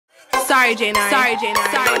Sorry, J9. Sorry, J9.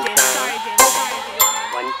 Sorry, J9. Sorry,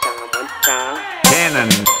 J9. One time.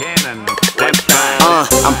 Cannon.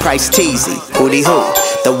 I'm Price Teasy, hootie hoo.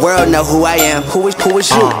 The world know who I am, who is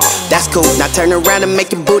you? That's cool, now turn around and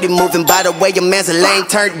make your booty moving. By the way, your man's a lane,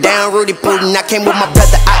 turned down, Rudy Putin. I came with my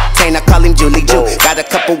brother Octane, I call him Julie Jew. Got a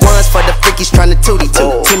couple ones for the freakies tryna tootie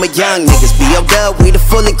too. Team of young niggas, B.O.W. We the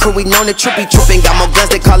fully crew, we known the trippy trooping. Got more guns,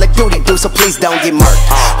 they call it duty do, so please don't get murked.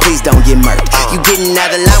 Please don't get murked. You getting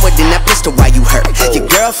out of line within that pistol, why you hurt? Your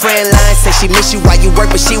girlfriend lying, say she miss you while you work,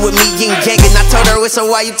 but she with me yin yang, and I told her it's so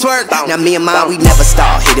why you twerk. Now me and mine, we never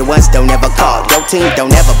stall. Hit it once, don't ever call. Go team,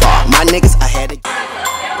 don't ever ball. My niggas, I had it.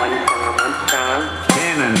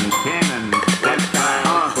 Cannon.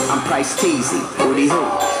 I'm Price Teasy, hootie hoo.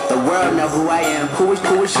 The world know who I am, who is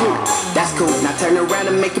you? That's cool, now turn around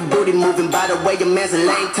and make your booty moving. By the way, your man's a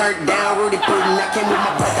lane, turned down, Rudy Putin. I came with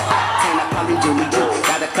my brother Octane, I call him Julie Jew.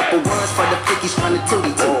 Got a couple ones for the freakies tryna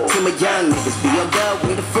tootie too. Team of young niggas,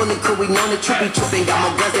 B.O.W. We the fully crew, we known the trippy trooping. Got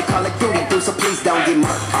more guns, they call it duty do, so please don't get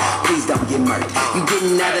murked. Please don't get murked. You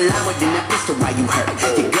getting out of line within that pistol, why you hurt?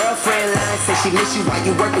 Your girlfriend lying, say she miss you while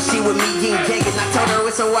you work, but she with me yin yang, and I told her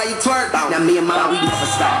it's so why you twerk. Now me and mine, we never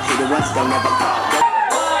stop. Hit it once, don't ever call.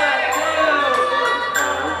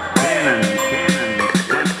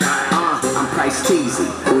 I'm Price Teasy,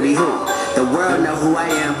 hootie hoo. The world know who I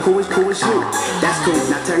am, who is you? That's cool,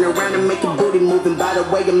 now turn around and make your booty moving. By the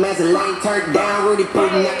way, your man's a lane, turned down, Rudy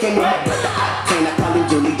Putin. I came with my brother Octane, I call him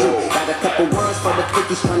Julie Jew. Got a couple ones for the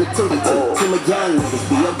freakies tryna tootie too. Team of young niggas,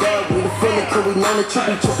 B.O.W. We the fully crew, we known the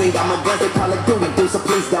trippy trooping. Got my guns, they call it duty do, so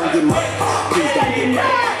please don't get murked. Please don't get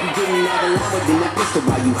murked. You getting out of line within that pistol,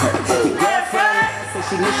 why you hurt? Your girlfriend say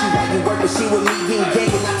she miss you while you work, but she with me yin yang,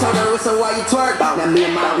 and I told her it's so why you twerk. Now me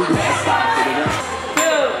and mine, we never stop.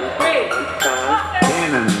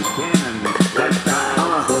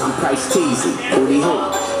 I'm Price Teasy, hootie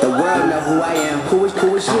hoo. The world know who I am, who is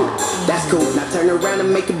you? That's cool, now turn around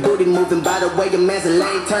and make your booty moving. By the way, your man's a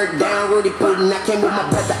lane, turned down, Rudy Putin. I came with my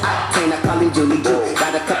brother Octane, I call him Julie Jew.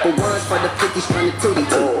 Got a couple ones for the freakies tryna tootie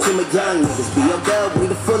too. Team of young niggas, B.O.W. We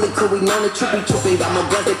the fully crew, we known the trippy trooping. Got my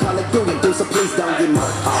guns, they call it duty do, so please don't get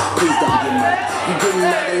murked. Please don't get murked. You getting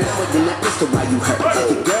out of line within that pistol, why you hurt?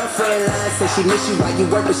 Your girlfriend lying, say she miss you while you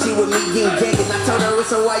work, but she with me yin yang, and I told her it's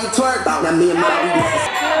so why you twerk. Now me and mine, we never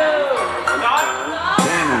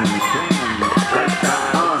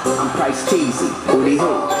I'm Price Teasy, hootie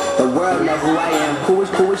hoo. The world know who I am, who is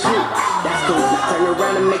you? That's cool, now turn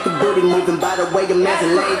around and make your booty moving. By the way, your man's a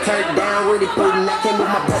lane, turned down, Rudy Putin. I came with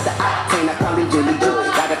my brother Octane, I call him Julie Jew.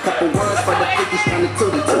 Got a couple ones for the freakies tryna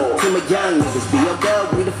tootie too. Team of young niggas,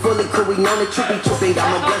 B.O.W. We the fully crew, we known the trippy trooping. Got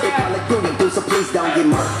my guns, they call it duty do, so please don't get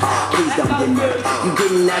murked. Please don't get murked. You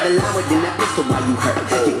getting out of line within that pistol, why you hurt?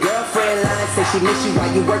 Your girlfriend lying, say she miss you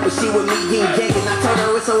while you work, but she with me yin yang, and I told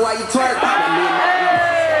her it's so why you twerk. Now me and mine,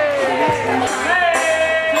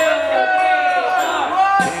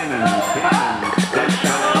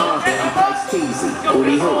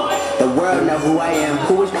 hootie hoo. The world know who I am,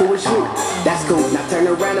 who is you? That's cool, now turn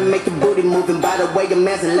around and make your booty moving. By the way, your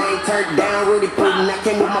man's a lane, turned down, Rudy Putin. I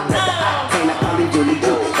came with my brother Octane, I call him Julie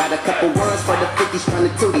Jew. Got a couple ones for the freakies tryna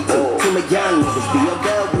tootie too. Team of young niggas,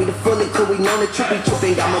 B.O.W. We the fully crew, we known the trippy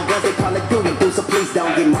trooping. Got my guns, they call it duty do, so please don't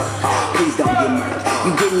get murked. Please don't get murked.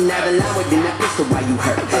 You getting out of line within that pistol, why you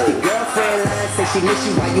hurt? Your girlfriend lying, say she miss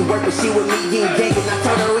you while you work, but she with me yin yang, and I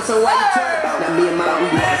told her it's so why you twerk. Now me and mine, we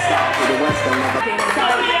never stop. Hit it once, don't ever.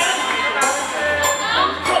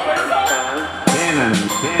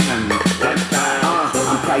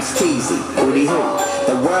 I'm Price Teasy, hootie hoo.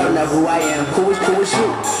 The world know who I am, who is you?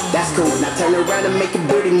 That's cool, now turn around and make your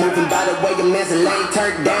booty moving. By the way, your man's a lane,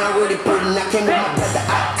 turned down, Rudy Putin. I came with my brother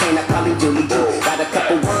Octane, I call him Julie Jew. Got a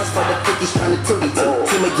couple ones for the freakies tryna tootie too.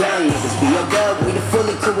 Team of young niggas, B.O.W. We the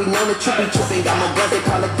fully crew, we known the trippy trooping. Got my guns, they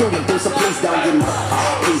call it duty do, so please don't get murked.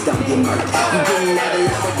 Please don't get murked. You getting out of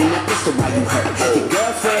line within that pistol, why you hurt? Your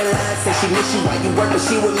girlfriend lying, say she miss you while you work, but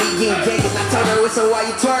she with me yin yang, and I told her it's so why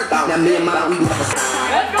you twerk. Now me and mine, we never stop.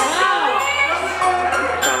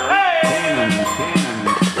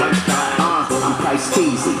 I'm Price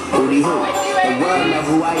Teasy, hootie hoo. The world know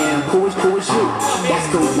who I am, who is you? That's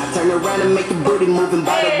cool, now turn around and make your booty moving.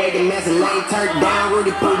 By the way, your man's a lane, turned down,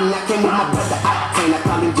 Rudy Putin. I came with my brother Octane, I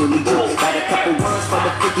call him Julie Jew. Got a couple ones for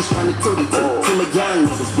the freakies tryna tootie too. Team of young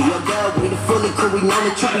niggas, B.O.W. We the fully crew, we known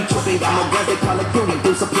the trippy trooping. Got my guns, they call it duty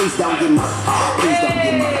do, so please don't get murked. Please don't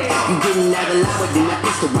get murked. You getting out of line within that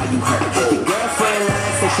pistol, why you hurt? Your girlfriend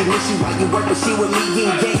lying, say she miss you while you work, but she with me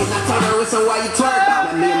yin yang, and I told her it's so why you twerk.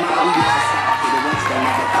 Now me and mine, we never stop. Hit it once, don't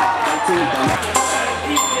ever call.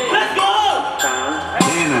 Let's go!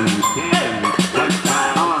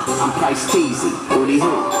 I'm Price Teasy, hootie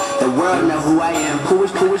hoo. The world know who I am. Who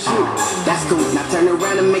is you? That's cool. Now turn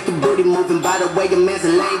around and make a booty moving. By the way, your man's a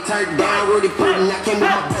lane turned down. Rudy Putin. I came with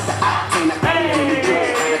my brother Octane. I got him Jimmy Drew.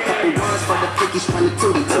 Got a couple ones for the freakies trying to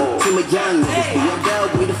tootie too. Team of young niggas. Be a girl.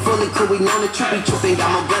 We the fully cool. We know the trippy trooping. Got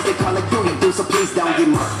my guns. They call it duty do. So please don't get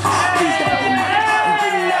murked. Please don't get murked. You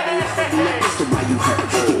didn't have a lot in that pistol while you hurt.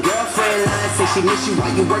 Your girlfriend lying. Say she miss you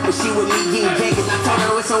while you work. But she with me getting gang. And I told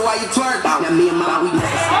her it's so why you twerk. Now me and mom, we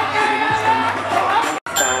never stop.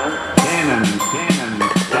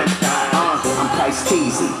 I'm Price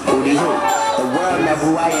Teasy, booty who? The world know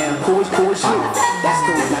who I am, who is you? That's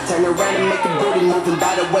cool, now turn around and make a booty moving.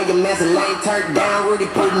 By the way, your man's a lane turned down. Rudy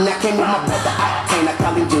Putin, I came with my brother Octane. I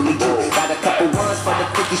call him Julie Drew. Got a couple ones for the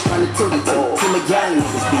freakies trying to tootie too. Team of young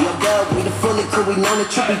niggas, be a girl, we the fully cool. We know the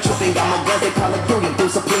trippy tripping. Got my guns, they call it duty do.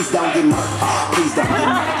 So please don't get murked. Please don't get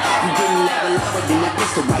murked. You didn't have a lot in that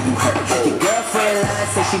pistol while you hurt. Your girlfriend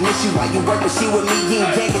lied, say she miss you while you work. But she with me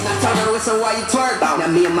getting gang. And I told her it's so why you twerk. Now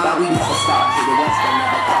me and mom, we never stop. Hit it once, don't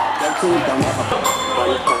never call. Go to it, don't ever fall.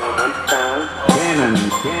 Cannon,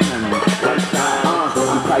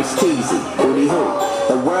 I'm Price Teasy, booty who?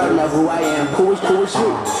 The world know who I am, who is you?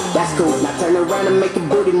 That's cool, now turn around and make a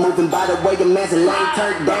booty moving. By the way, your man's a lane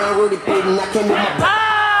turned down. Rudy Putin, I came with my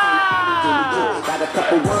got a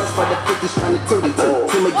couple words for the freakies trying to tootie too.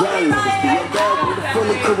 Team of young niggas, be a girl, we the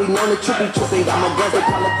fully cool. We know the trippy tripping. Got my guns, they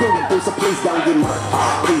call it duty do. So please don't get murked.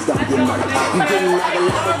 Please don't get murked. You didn't have a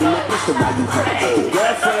lot in that pistol while you hurt. Your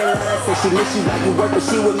girlfriend lied, say she miss you while you work. But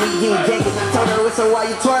she with me getting gang. And I told her it's so why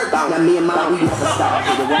you twerk. Now me and mom, we never stop.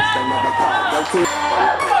 Hit it once, don't never call. Go to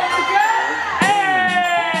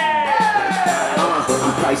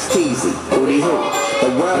I'm Price Teasy, booty who? The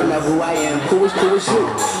world know who I am, who is you?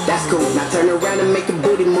 That's cool, now turn around and make a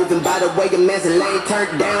booty moving. By the way, your man's a lane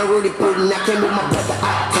turned down. Rudy Putin, I came with my brother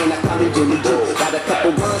Octane. I call him Julie Drew. Got a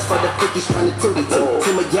couple ones for the freakies trying to tootie too.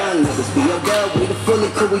 Team of young niggas, be a girl, we the fully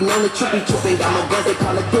cool. We know the trippy tripping. Got my guns, they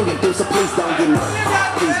call it duty do. So please don't get murked.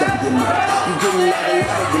 Please don't get murked. You didn't have a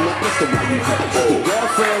lot in that pistol while you hurt. Your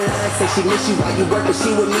girlfriend lied, say she miss you while you work. But she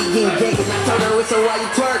with me getting gang. And I told her it's so why you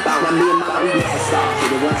twerk. Now me and mom, we never stop.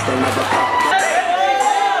 Hit it once, don't never call.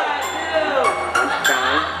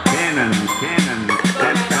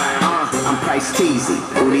 I'm Price Teasy,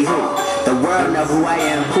 booty who? The world know who I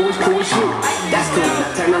am, who is you? That's cool,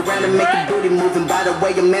 now turn around and make a booty moving. By the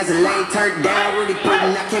way, your man's a lane turned down. Rudy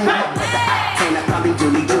Putin, I came with my brother Octane. I call him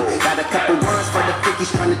Julie Drew. Got a couple ones for the freakies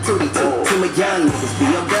trying to tootie too. Team of young niggas, be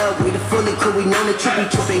a girl, we the fully cool. We know the trippy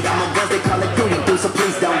tripping. Got my guns, they call it duty do. So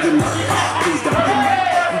please don't get murked. Please don't get murked.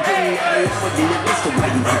 You didn't have a lot in that pistol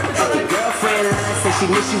while you hurt. Your girlfriend lied, say she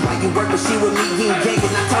miss you while you work. But she with me getting gang.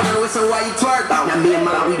 And I told her it's so why you twerk. Now me and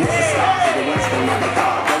mom, we never stop. Hit it once, don't never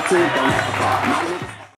call. Go to it, don't ever call.